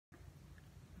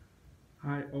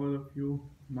Hi, all of you,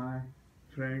 my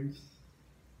friends.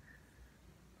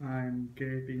 I'm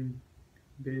creating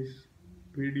this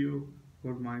video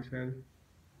for myself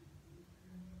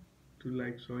to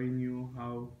showing you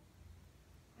how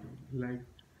like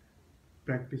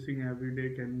practicing every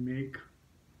day can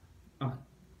a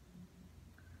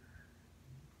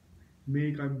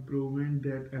make improvement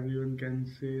that everyone can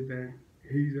say that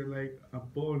he's a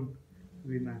born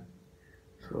winner.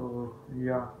 So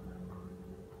yeah,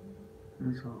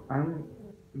 so I'm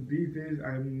these days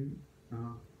I'm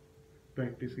uh,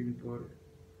 practicing for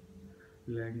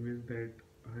language that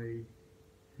I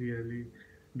really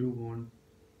do want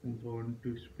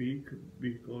to speak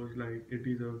because it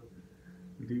is a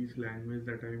this language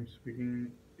that I'm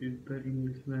speaking is the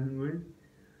English language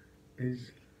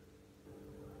is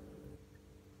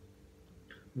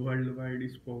worldwide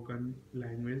spoken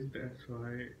language. That's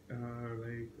why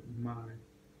my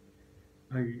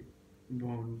I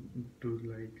want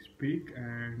to speak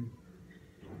and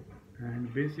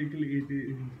basically it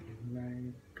is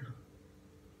like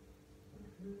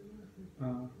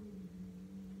a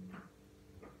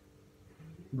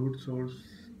good source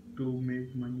to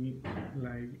make money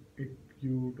if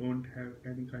you don't have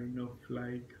any kind of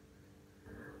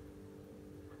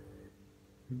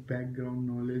background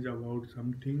knowledge about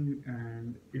something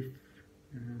and if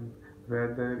and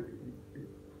whether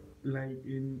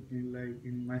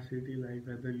in my city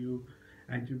whether you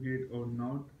educate or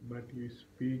not but you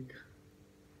speak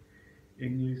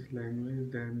English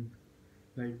language then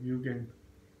you can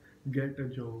get a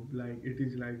job it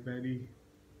is very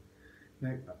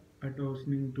like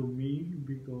atosning to me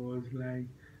because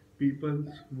people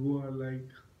who are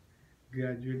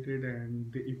graduated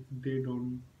and if they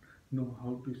don't know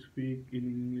how to speak in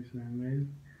English language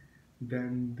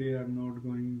then they are not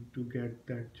going to get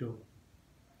that job.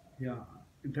 Yeah,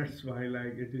 that's why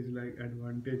it is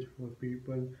advantage for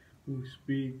people who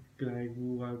speak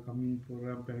who are coming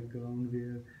for a background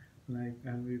where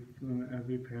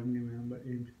every family member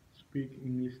in speak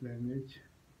English language.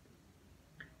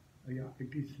 Yeah,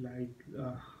 it is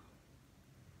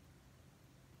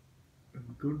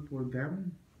good for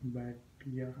them, but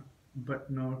yeah,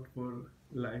 but not for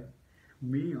like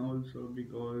me also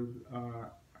because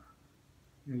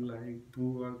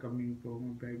who are coming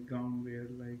from a background where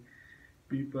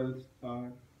people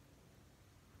are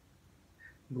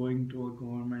going to a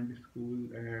government school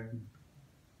and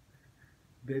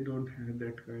they don't have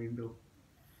that kind of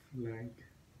like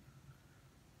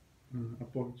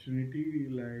opportunity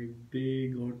they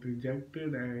got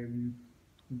rejected and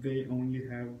they only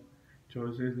have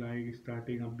choices like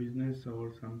starting a business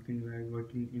or something like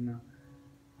working in a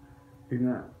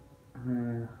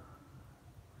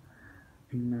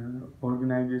in a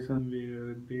organization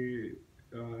where they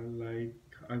are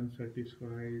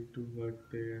unsatisfied to work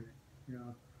there.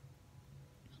 Yeah,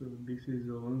 so this is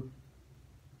all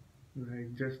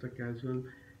just a casual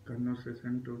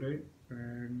conversation today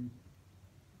and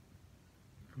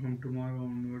from tomorrow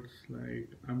onwards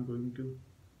I'm going to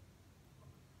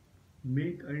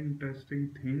make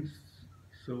interesting things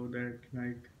so that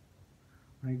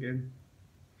I can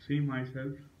see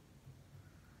myself.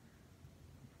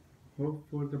 Hope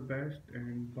for the best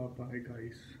and bye bye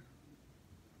guys.